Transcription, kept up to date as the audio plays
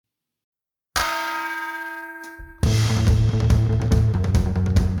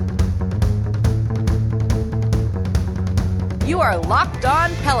are Locked On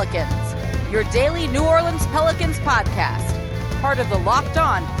Pelicans, your daily New Orleans Pelicans podcast, part of the Locked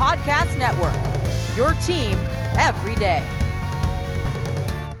On Podcast Network, your team every day.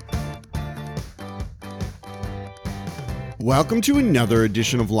 Welcome to another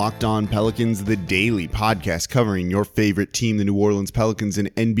edition of Locked On Pelicans, the daily podcast covering your favorite team, the New Orleans Pelicans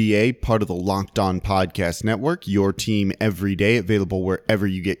and NBA, part of the Locked On Podcast Network, your team every day, available wherever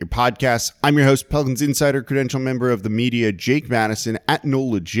you get your podcasts. I'm your host, Pelicans Insider, credential member of the media, Jake Madison, at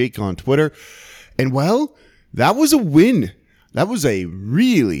NOLA Jake on Twitter. And well, that was a win. That was a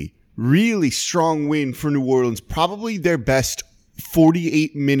really, really strong win for New Orleans, probably their best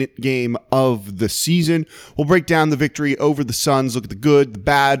 48-minute game of the season. We'll break down the victory over the Suns, look at the good, the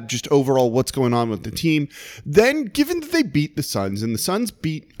bad, just overall what's going on with the team. Then, given that they beat the Suns, and the Suns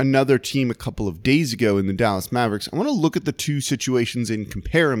beat another team a couple of days ago in the Dallas Mavericks, I want to look at the two situations and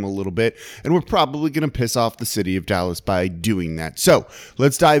compare them a little bit, and we're probably going to piss off the city of Dallas by doing that. So,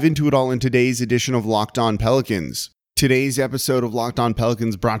 let's dive into it all in today's edition of Locked On Pelicans. Today's episode of Locked On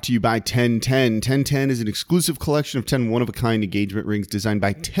Pelicans brought to you by 1010. 1010 is an exclusive collection of 10 one-of-a-kind engagement rings designed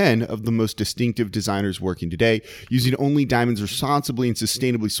by 10 of the most distinctive designers working today. Using only diamonds responsibly and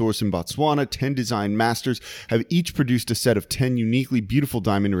sustainably sourced in Botswana, 10 design masters have each produced a set of 10 uniquely beautiful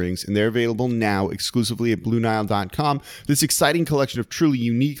diamond rings, and they're available now exclusively at BlueNile.com. This exciting collection of truly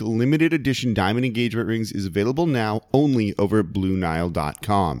unique, limited edition diamond engagement rings is available now only over at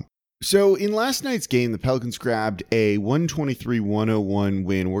BlueNile.com. So in last night's game, the Pelicans grabbed a 123-101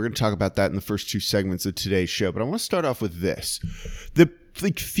 win. We're going to talk about that in the first two segments of today's show, but I want to start off with this. The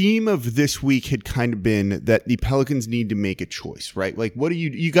theme of this week had kind of been that the Pelicans need to make a choice, right? Like, what do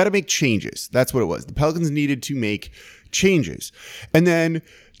you got to make changes. That's what it was. The Pelicans needed to make changes. And then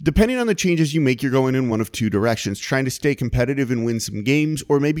depending on the changes you make, you're going in one of two directions, trying to stay competitive and win some games,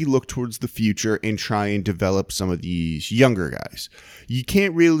 or maybe look towards the future and try and develop some of these younger guys. You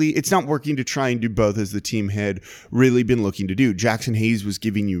can't really, it's not working to try and do both as the team had really been looking to do. Jackson Hayes was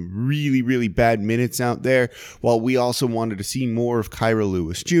giving you really, really bad minutes out there, while we also wanted to see more of Kira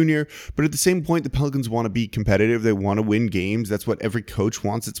Lewis Jr. But at the same point, the Pelicans want to be competitive. They want to win games. That's what every coach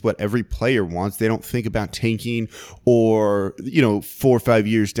wants. It's what every player wants. They don't think about tanking or, 4 or 5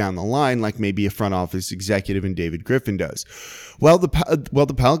 years down the line like maybe a front office executive in David Griffin does. Well, the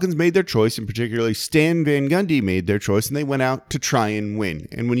Pelicans made their choice, and particularly Stan Van Gundy made their choice, and they went out to try and win.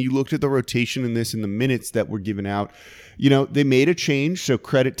 And when you looked at the rotation in this and the minutes that were given out, they made a change, so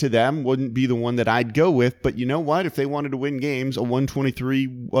credit to them. Wouldn't be the one that I'd go with, but you know what? If they wanted to win games, a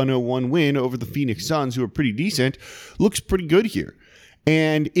 123-101 win over the Phoenix Suns, who are pretty decent, looks pretty good here.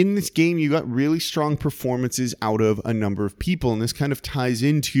 And in this game, you got really strong performances out of a number of people. And this kind of ties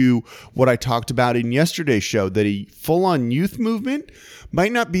into what I talked about in yesterday's show, that a full-on youth movement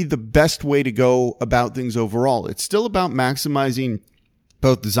might not be the best way to go about things overall. It's still about maximizing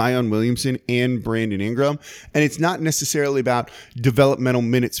both Zion Williamson and Brandon Ingram. And it's not necessarily about developmental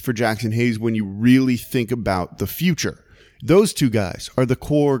minutes for Jackson Hayes when you really think about the future. Those two guys are the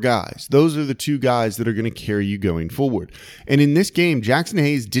core guys. Those are the two guys that are going to carry you going forward. And in this game, Jackson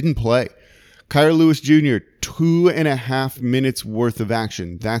Hayes didn't play. Kira Lewis Jr., 2.5 minutes worth of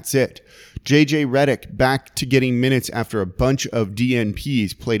action. That's it. JJ Redick back to getting minutes after a bunch of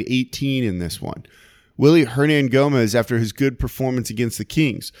DNPs, played 18 in this one. Willy Hernangomez, after his good performance against the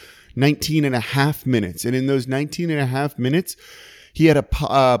Kings, 19.5 minutes. And in those 19.5 minutes, he had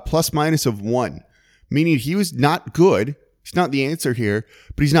a plus minus of 1, meaning he was not good. He's not the answer here,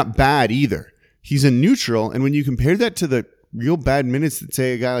 but he's not bad either. He's a neutral, and when you compare that to the real bad minutes that,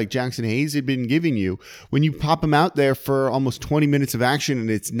 say, a guy like Jackson Hayes had been giving you, when you pop him out there for almost 20 minutes of action and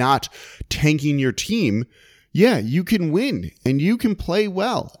it's not tanking your team, yeah, you can win and you can play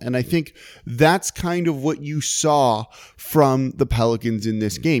well. And I think that's kind of what you saw from the Pelicans in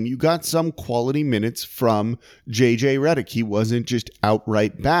this game. You got some quality minutes from JJ Redick. He wasn't just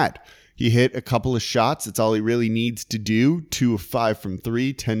outright bad. He hit a couple of shots. That's all he really needs to do. 2 of 5 from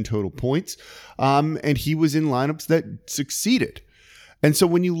 3, 10 total points. And he was in lineups that succeeded. And so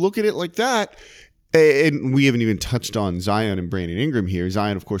when you look at it like that, and we haven't even touched on Zion and Brandon Ingram here.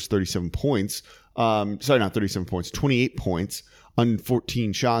 Zion, of course, 37 points. Sorry, not 37 points, 28 points on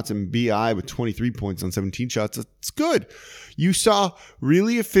 14 shots, and BI with 23 points on 17 shots. That's good. You saw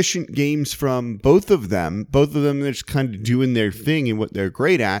really efficient games from both of them. Both of them, they're just kind of doing their thing and what they're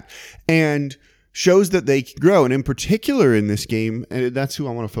great at, and shows that they can grow. And in particular in this game, and that's who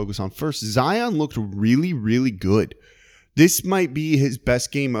I want to focus on first, Zion looked really, really good. This might be his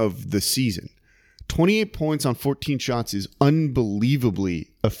best game of the season. 28 points on 14 shots is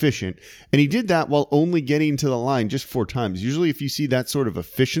unbelievably efficient. And he did that while only getting to the line just 4 times. Usually if you see that sort of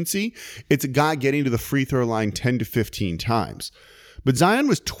efficiency, it's a guy getting to the free throw line 10 to 15 times. But Zion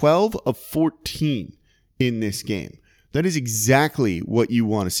was 12 of 14 in this game. That is exactly what you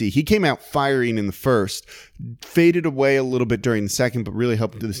want to see. He came out firing in the first, faded away a little bit during the second, but really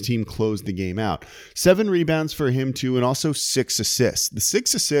helped this team close the game out. 7 rebounds for him too, and also 6 assists. The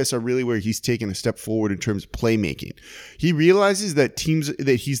 6 assists are really where he's taken a step forward in terms of playmaking. He realizes that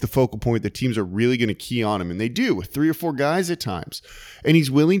he's the focal point, that teams are really going to key on him, and they do with 3 or 4 guys at times. And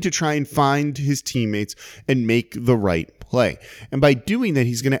he's willing to try and find his teammates and make the right play. And by doing that,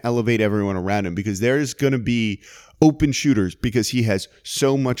 he's going to elevate everyone around him, because there's going to be open shooters because he has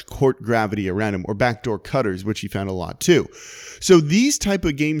so much court gravity around him, or backdoor cutters, which he found a lot too. So these type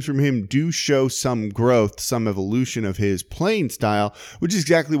of games from him do show some growth, some evolution of his playing style, which is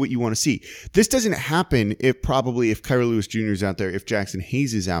exactly what you want to see. This doesn't happen if Kira Lewis Jr. is out there, if Jackson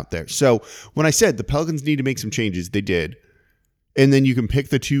Hayes is out there. So when I said the Pelicans need to make some changes, they did. And then you can pick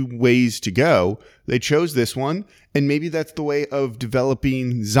the 2 ways to go. They chose this one, and maybe that's the way of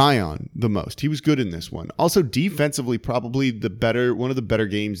developing Zion the most. He was good in this one. Also, defensively, probably one of the better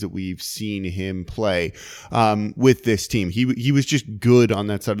games that we've seen him play with this team. He was just good on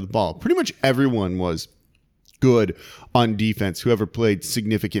that side of the ball. Pretty much everyone was good on defense, whoever played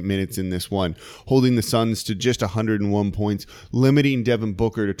significant minutes in this one, holding the Suns to just 101 points, limiting Devin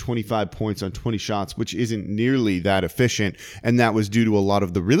Booker to 25 points on 20 shots, which isn't nearly that efficient, and that was due to a lot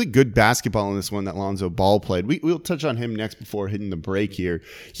of the really good basketball in this one that Lonzo Ball played. We'll touch on him next before hitting the break here.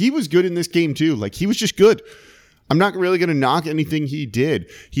 He was good in this game too. He was just good. I'm not really going to knock anything he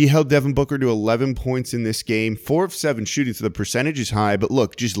did. He held Devin Booker to 11 points in this game, 4 of 7 shooting, so the percentage is high. But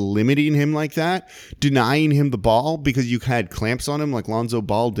look, just limiting him like that, denying him the ball because you had clamps on him like Lonzo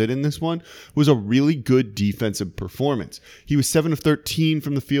Ball did in this one, was a really good defensive performance. He was 7 of 13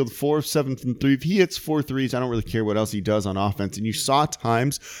 from the field, 4 of 7 from 3. If he hits 4 threes, I don't really care what else he does on offense. And you saw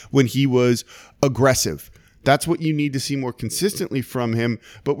times when he was aggressive. That's what you need to see more consistently from him.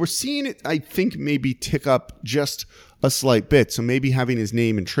 But we're seeing it, I think, maybe tick up just a slight bit. So maybe having his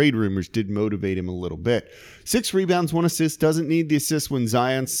name in trade rumors did motivate him a little bit. 6 rebounds, 1 assist. Doesn't need the assist when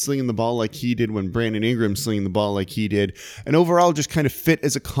Zion's slinging the ball like he did, when Brandon Ingram's slinging the ball like he did. And overall just kind of fit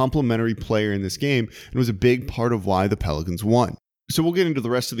as a complementary player in this game, and was a big part of why the Pelicans won. So we'll get into the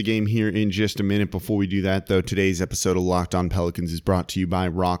rest of the game here in just a minute. Before we do that, though, today's episode of Locked On Pelicans is brought to you by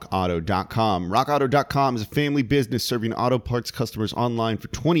RockAuto.com. RockAuto.com is a family business serving auto parts customers online for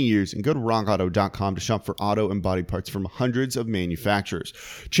 20 years, and go to RockAuto.com to shop for auto and body parts from hundreds of manufacturers.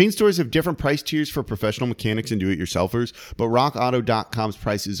 Chain stores have different price tiers for professional mechanics and do-it-yourselfers, but RockAuto.com's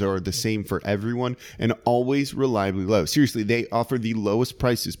prices are the same for everyone and always reliably low. Seriously, they offer the lowest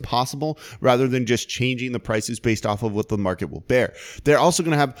prices possible rather than just changing the prices based off of what the market will bear. They're also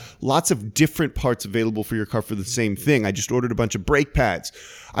going to have lots of different parts available for your car for the same thing. I just ordered a bunch of brake pads.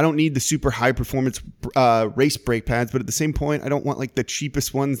 I don't need the super high performance race brake pads, but at the same point, I don't want the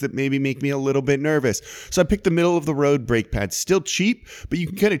cheapest ones that maybe make me a little bit nervous. So I picked the middle of the road brake pads. Still cheap, but you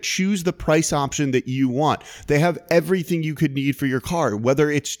can kind of choose the price option that you want. They have everything you could need for your car,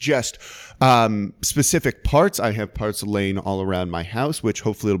 whether it's just specific parts. I have parts laying all around my house, which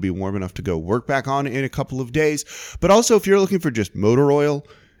hopefully it'll be warm enough to go work back on in a couple of days. But also if you're looking for just motor oil,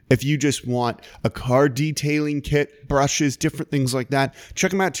 if you just want a car detailing kit, brushes, different things like that,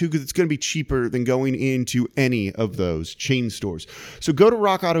 check them out too, because it's going to be cheaper than going into any of those chain stores. So go to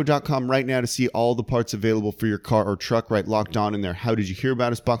rockauto.com right now to see all the parts available for your car or truck. Right, Locked On in there. How did you hear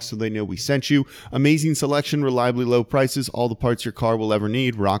about us box so they know we sent you. Amazing selection, reliably low prices, all the parts your car will ever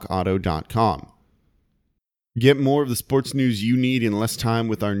need. rockauto.com. Get more of the sports news you need in less time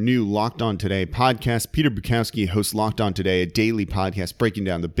with our new Locked On Today podcast. Peter Bukowski hosts Locked On Today, a daily podcast breaking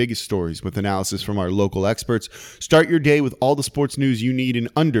down the biggest stories with analysis from our local experts. Start your day with all the sports news you need in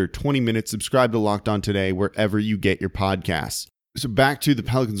under 20 minutes. Subscribe to Locked On Today wherever you get your podcasts. So back to the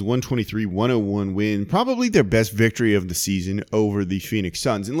Pelicans' 123-101 win, probably their best victory of the season over the Phoenix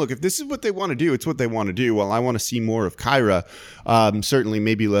Suns. And look, if this is what they want to do, it's what they want to do. Well, I want to see more of Kira, certainly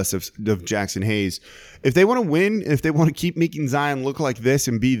maybe less of Jackson Hayes. If they want to win, if they want to keep making Zion look like this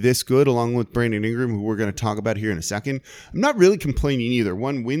and be this good, along with Brandon Ingram, who we're going to talk about here in a second, I'm not really complaining either.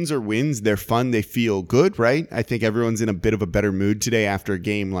 Wins are wins. They're fun. They feel good, right? I think everyone's in a bit of a better mood today after a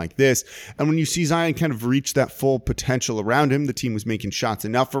game like this. And when you see Zion kind of reach that full potential around him, the team was making shots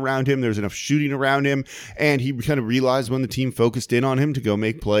enough around him. There was enough shooting around him. And he kind of realized when the team focused in on him to go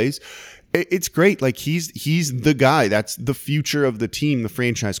make plays. It's great. Like he's the guy. That's the future of the team, the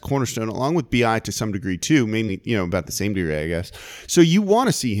franchise cornerstone, along with BI to some degree too, mainly, about the same degree, I guess. So you want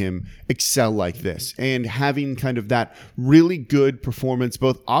to see him excel like this and having kind of that really good performance,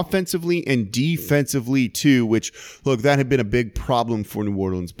 both offensively and defensively too, which, look, that had been a big problem for New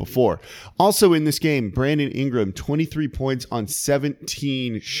Orleans before. Also in this game, Brandon Ingram, 23 points on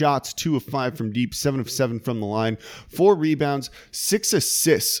 17 shots, 2 of 5 from deep, 7 of 7 from the line, 4 rebounds, 6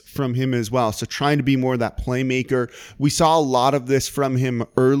 assists from him as well. So trying to be more of that playmaker. We saw a lot of this from him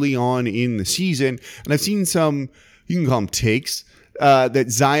early on in the season. And I've seen some, you can call them takes, that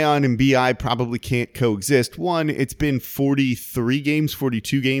Zion and BI probably can't coexist. One, it's been 42 games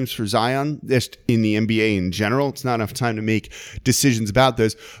for Zion, just in the NBA in general. It's not enough time to make decisions about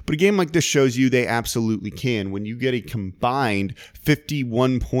this. But a game like this shows you they absolutely can. When you get a combined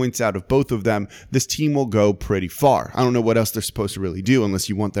 51 points out of both of them, this team will go pretty far. I don't know what else they're supposed to really do unless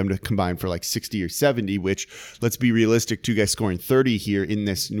you want them to combine for like 60 or 70, which, let's be realistic, 2 guys scoring 30 here in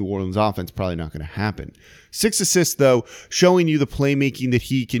this New Orleans offense, probably not going to happen. 6 assists, though, showing you the playmaking that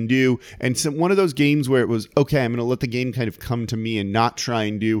he can do. And so one of those games where it was, okay, I'm going to let the game kind of come to me and not try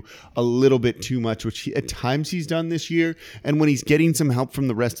and do a little bit too much, which at times he's done this year. And when he's getting some help from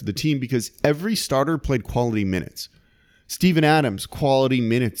the rest of the team, because every starter played quality minutes. Steven Adams, quality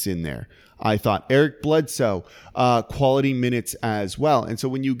minutes in there. I thought Eric Bledsoe, quality minutes as well. And so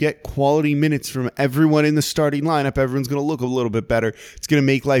when you get quality minutes from everyone in the starting lineup, everyone's going to look a little bit better. It's going to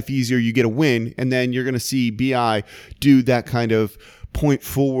make life easier. You get a win, and then you're going to see BI do that kind of point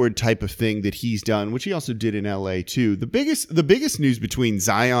forward type of thing that he's done, which he also did in LA too. The biggest news between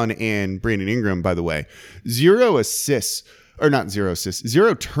Zion and Brandon Ingram, by the way, 0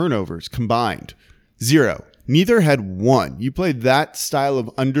 turnovers combined. 0. Neither had 1. You played that style of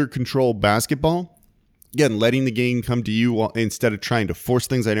under control basketball. Again, letting the game come to you instead of trying to force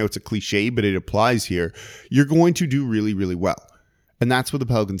things. I know it's a cliche, but it applies here. You're going to do really, really well. And that's what the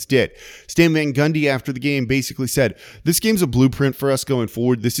Pelicans did. Stan Van Gundy after the game basically said, this game's a blueprint for us going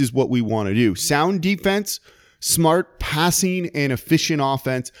forward. This is what we want to do. Sound defense, smart passing, and efficient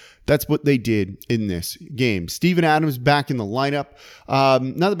offense. That's what they did in this game. Steven Adams back in the lineup.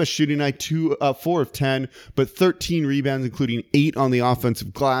 Not the best shooting night, 4 of 10, but 13 rebounds, including 8 on the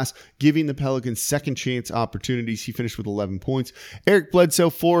offensive glass, giving the Pelicans second chance opportunities. He finished with 11 points. Eric Bledsoe,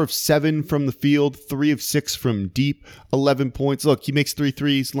 4 of 7 from the field, 3 of 6 from deep, 11 points. Look, he makes 3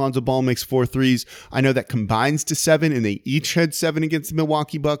 threes. Lonzo Ball makes 4 threes. I know that combines to 7, and they each had 7 against the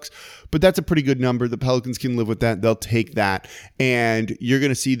Milwaukee Bucks, but that's a pretty good number. The Pelicans can live with that. They'll take that, and you're going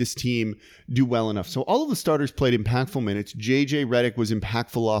to see this team do well enough. So all of the starters played impactful minutes. JJ Redick was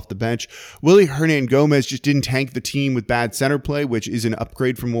impactful off the bench. Willie Hernangomez just didn't tank the team with bad center play, which is an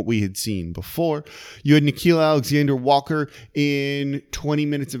upgrade from what we had seen before. You had Nickeil Alexander-Walker in 20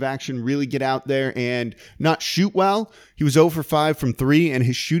 minutes of action really get out there and not shoot well. He was 0 for 5 from 3, and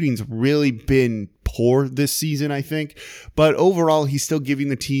his shooting's really been poor this season, I think. But overall, he's still giving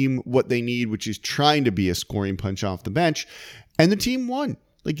the team what they need, which is trying to be a scoring punch off the bench. And the team won.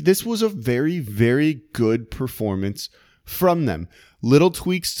 Like, this was a very, very good performance from them. Little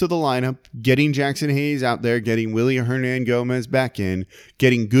tweaks to the lineup, getting Jackson Hayes out there, getting Willie Hernangomez back in,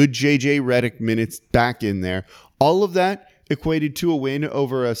 getting good JJ Redick minutes back in there. All of that equated to a win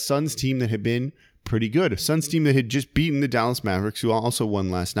over a Suns team that had been pretty good. A Suns team that had just beaten the Dallas Mavericks, who also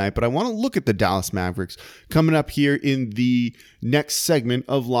won last night. But I want to look at the Dallas Mavericks coming up here in the next segment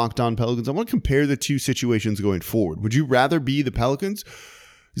of Locked On Pelicans. I want to compare the two situations going forward. Would you rather be the Pelicans,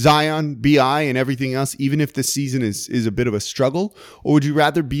 Zion, BI, and everything else, even if this season is a bit of a struggle? Or would you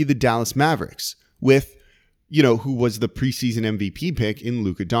rather be the Dallas Mavericks with, who was the preseason MVP pick in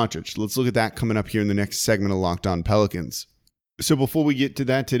Luka Doncic? Let's look at that coming up here in the next segment of Locked On Pelicans. So before we get to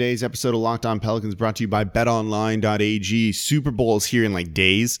that, today's episode of Locked On Pelicans brought to you by BetOnline.ag. Super Bowl is here in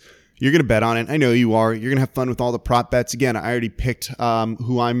days. You're going to bet on it. I know you are. You're going to have fun with all the prop bets. Again, I already picked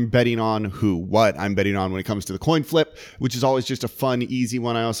who I'm betting on, what I'm betting on when it comes to the coin flip, which is always just a fun, easy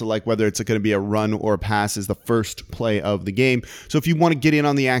one. I also like whether it's going to be a run or a pass as the first play of the game. So if you want to get in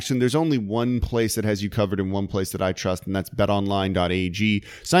on the action, there's only one place that has you covered and one place that I trust, and that's betonline.ag.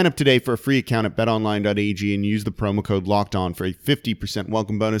 Sign up today for a free account at betonline.ag and use the promo code LOCKEDON for a 50%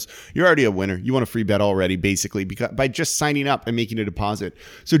 welcome bonus. You're already a winner. You want a free bet already, basically, by just signing up and making a deposit.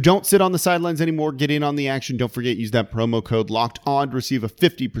 So don't sit on the sidelines anymore. Get in on the action. Don't forget, use that promo code Locked On to receive a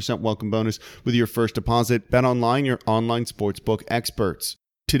 50% welcome bonus with your first deposit. Bet Online, your online sportsbook experts.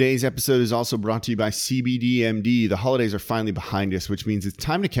 Today's episode is also brought to you by CBDMD. The holidays are finally behind us, which means it's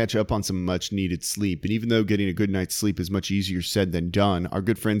time to catch up on some much needed sleep. And even though getting a good night's sleep is much easier said than done, our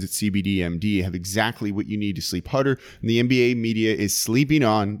good friends at CBDMD have exactly what you need to sleep harder. And the NBA media is sleeping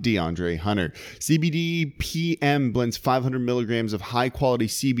on DeAndre Hunter. CBD PM blends 500 milligrams of high quality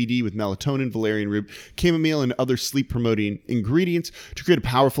CBD with melatonin, valerian root, chamomile, and other sleep promoting ingredients to create a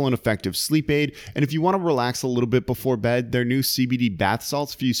powerful and effective sleep aid. And if you want to relax a little bit before bed, their new CBD bath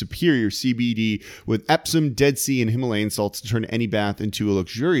salts fuse superior CBD with Epsom, Dead Sea, and Himalayan salts to turn any bath into a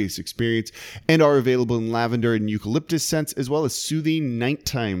luxurious experience, and are available in lavender and eucalyptus scents, as well as soothing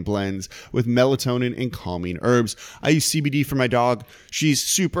nighttime blends with melatonin and calming herbs. I use CBD for my dog. She's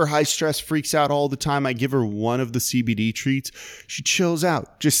super high stress, freaks out all the time. I give her one of the CBD treats. She chills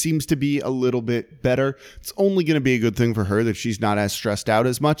out, just seems to be a little bit better. It's only going to be a good thing for her that she's not as stressed out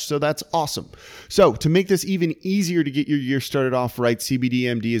as much, so that's awesome. So to make this even easier to get your year started off right,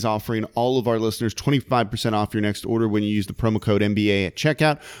 CBDMD is offering all of our listeners 25% off your next order when you use the promo code MBA at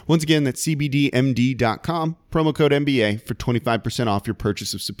checkout. Once again, that's CBDMD.com, promo code MBA for 25% off your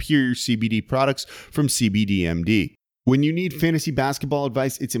purchase of superior CBD products from CBDMD. When you need fantasy basketball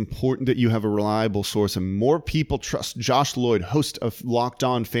advice, it's important that you have a reliable source, and more people trust Josh Lloyd, host of Locked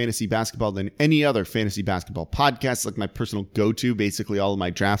On Fantasy Basketball, than any other fantasy basketball podcast. Like my personal go-to. Basically, all of my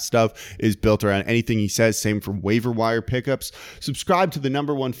draft stuff is built around anything he says. Same for waiver wire pickups. Subscribe to the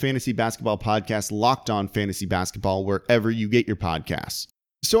 #1 fantasy basketball podcast, Locked On Fantasy Basketball, wherever you get your podcasts.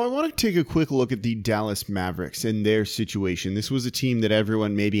 So I want to take a quick look at the Dallas Mavericks and their situation. This was a team that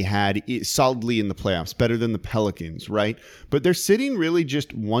everyone maybe had solidly in the playoffs, better than the Pelicans, right? But they're sitting really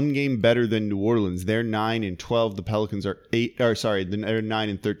just one game better than New Orleans. They're 9-12. The Pelicans are they're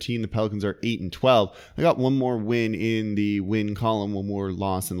 9-13. The Pelicans are 8-12. They got one more win in the win column, one more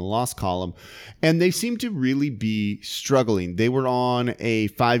loss in the loss column, and they seem to really be struggling. They were on a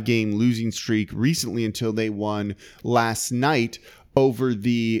 5-game losing streak recently until they won last night over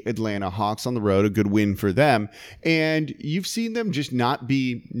the Atlanta Hawks on the road, a good win for them. And you've seen them just not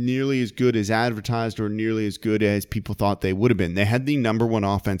be nearly as good as advertised or nearly as good as people thought they would have been. They had the #1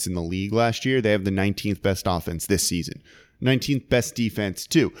 offense in the league last year. They have the 19th best offense this season. 19th best defense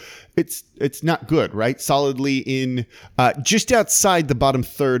too. It's not good, right? Solidly in just outside the bottom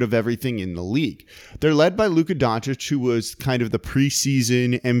third of everything in the league. They're led by Luka Doncic, who was kind of the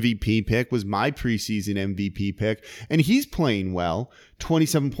preseason MVP pick, was my preseason MVP pick, and he's playing well.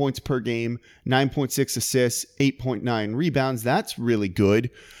 27 points per game, 9.6 assists, 8.9 rebounds. That's really good.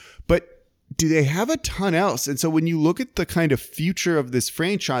 But do they have a ton else? And so when you look at the kind of future of this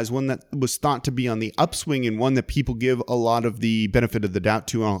franchise, one that was thought to be on the upswing and one that people give a lot of the benefit of the doubt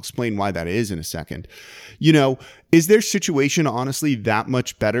to, and I'll explain why that is in a second, is their situation honestly that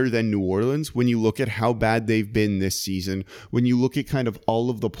much better than New Orleans when you look at how bad they've been this season? When you look at kind of all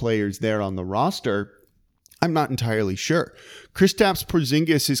of the players there on the roster, I'm not entirely sure. Kristaps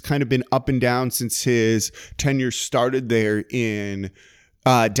Porzingis has kind of been up and down since his tenure started there in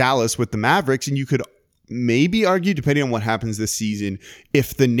Dallas with the Mavericks, and you could maybe argue, depending on what happens this season,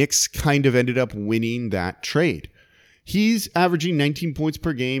 if the Knicks kind of ended up winning that trade. He's averaging 19 points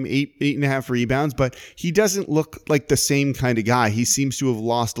per game, 8.5 rebounds, but he doesn't look like the same kind of guy. He seems to have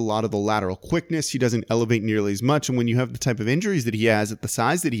lost a lot of the lateral quickness. He doesn't elevate nearly as much, and when you have the type of injuries that he has at the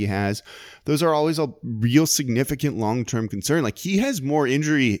size that he has, those are always a real significant long-term concern. Like, he has more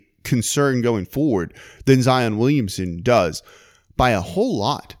injury concern going forward than Zion Williamson does, by a whole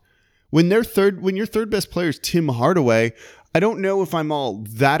lot. When your third best player is Tim Hardaway, I don't know if I'm all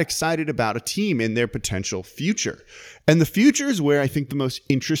that excited about a team and their potential future. And the future is where I think the most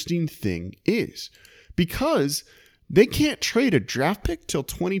interesting thing is, because they can't trade a draft pick till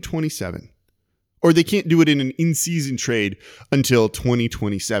 2027, or they can't do it in an in-season trade until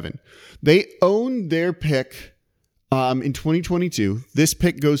 2027. They own their pick in 2022. This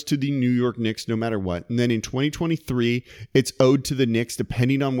pick goes to the New York Knicks no matter what. And then in 2023, it's owed to the Knicks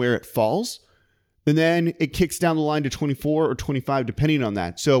depending on where it falls. And then it kicks down the line to 24 or 25 depending on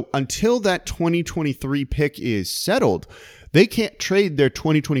that. So until that 2023 pick is settled, they can't trade their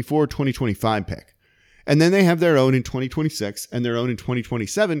 2024 or 2025 pick. And then they have their own in 2026 and their own in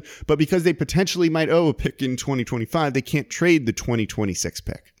 2027. But because they potentially might owe a pick in 2025, they can't trade the 2026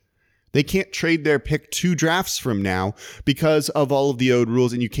 pick. They can't trade their pick 2 drafts from now because of all of the owed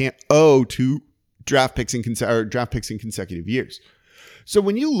rules, and you can't owe 2 draft picks in consecutive years. So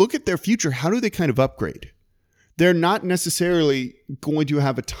when you look at their future, how do they kind of upgrade? They're not necessarily going to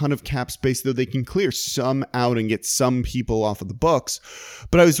have a ton of cap space, though they can clear some out and get some people off of the books.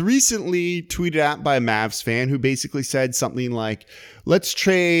 But I was recently tweeted at by a Mavs fan who basically said something like, let's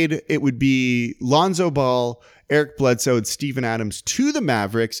trade, it would be Lonzo Ball Eric Bledsoe and Steven Adams to the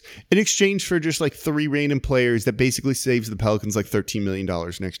Mavericks in exchange for just like 3 random players that basically saves the Pelicans like $13 million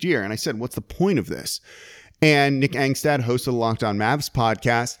next year. And I said, what's the point of this? And Nick Angstad, host of the Locked On Mavs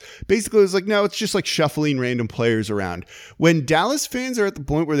podcast, basically was like, no, it's just like shuffling random players around. When Dallas fans are at the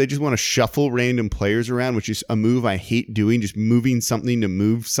point where they just want to shuffle random players around, which is a move I hate doing, just moving something to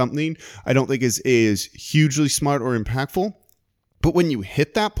move something, I don't think is hugely smart or impactful. But when you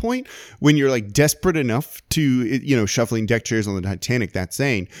hit that point, when you're like desperate enough to, shuffling deck chairs on the Titanic, that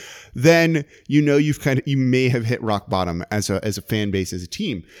saying, then you may have hit rock bottom as a fan base, as a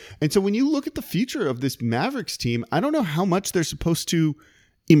team. And so when you look at the future of this Mavericks team, I don't know how much they're supposed to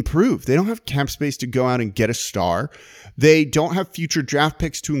improve. They don't have cap space to go out and get a star. They don't have future draft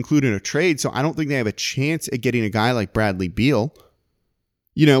picks to include in a trade. So I don't think they have a chance at getting a guy like Bradley Beal.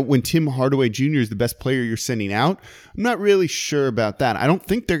 When Tim Hardaway Jr. is the best player you're sending out, I'm not really sure about that. I don't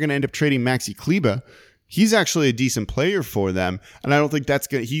think they're going to end up trading Maxi Kleber. He's actually a decent player for them, and I don't think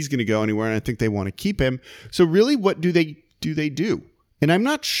he's going to go anywhere, and I think they want to keep him. So really, what do they do? And I'm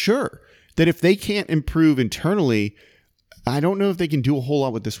not sure that if they can't improve internally, I don't know if they can do a whole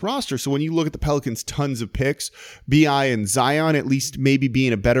lot with this roster. So when you look at the Pelicans' tons of picks, BI and Zion at least maybe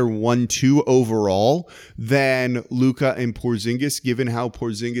being a better 1-2 overall than Luka and Porzingis, given how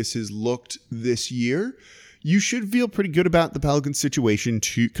Porzingis has looked this year, you should feel pretty good about the Pelicans situation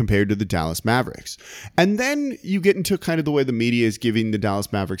compared to the Dallas Mavericks. And then you get into kind of the way the media is giving the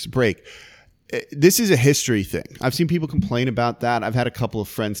Dallas Mavericks a break. This is a history thing. I've seen people complain about that. I've had a couple of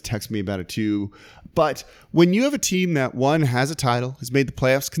friends text me about it too. But when you have a team that, one, has a title, has made the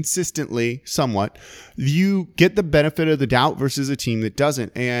playoffs consistently, somewhat, you get the benefit of the doubt versus a team that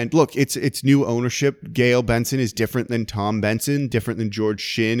doesn't. And look, it's new ownership. Gail Benson is different than Tom Benson, different than George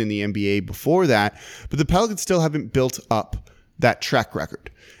Shinn in the NBA before that. But the Pelicans still haven't built up that track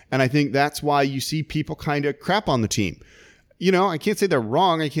record. And I think that's why you see people kind of crap on the team. I can't say they're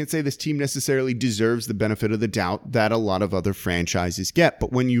wrong. I can't say this team necessarily deserves the benefit of the doubt that a lot of other franchises get.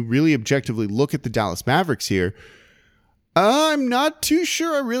 But when you really objectively look at the Dallas Mavericks here, I'm not too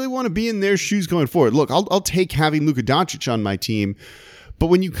sure I really want to be in their shoes going forward. Look, I'll take having Luka Doncic on my team. But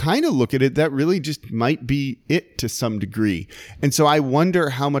when you kind of look at it, that really just might be it to some degree. And so I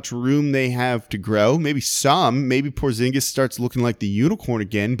wonder how much room they have to grow. Maybe Porzingis starts looking like the unicorn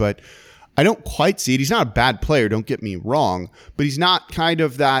again, but I don't quite see it. He's not a bad player, don't get me wrong, but he's not kind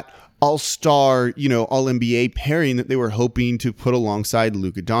of that all-star, all-NBA pairing that they were hoping to put alongside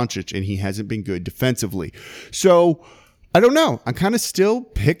Luka Doncic, and he hasn't been good defensively. So I don't know. I kind of still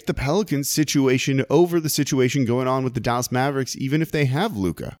pick the Pelicans situation over the situation going on with the Dallas Mavericks, even if they have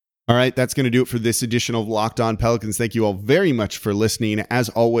Luka. All right, that's going to do it for this edition of Locked On Pelicans. Thank you all very much for listening. As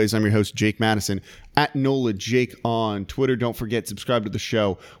always, I'm your host, Jake Madison, at NOLA Jake on Twitter. Don't forget, subscribe to the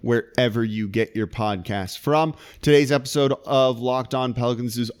show wherever you get your podcasts from. Today's episode of Locked On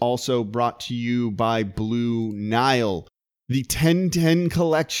Pelicans is also brought to you by Blue Nile. The 1010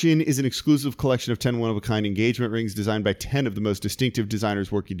 collection is an exclusive collection of 10 one-of-a-kind engagement rings designed by 10 of the most distinctive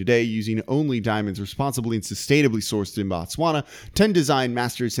designers working today, using only diamonds responsibly and sustainably sourced in Botswana. 10 design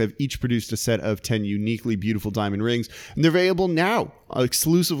masters have each produced a set of 10 uniquely beautiful diamond rings, and they're available now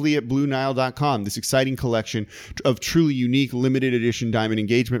exclusively at BlueNile.com. This exciting collection of truly unique limited edition diamond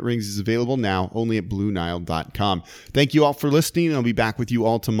engagement rings is available now only at BlueNile.com. Thank you all for listening, and I'll be back with you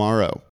all tomorrow.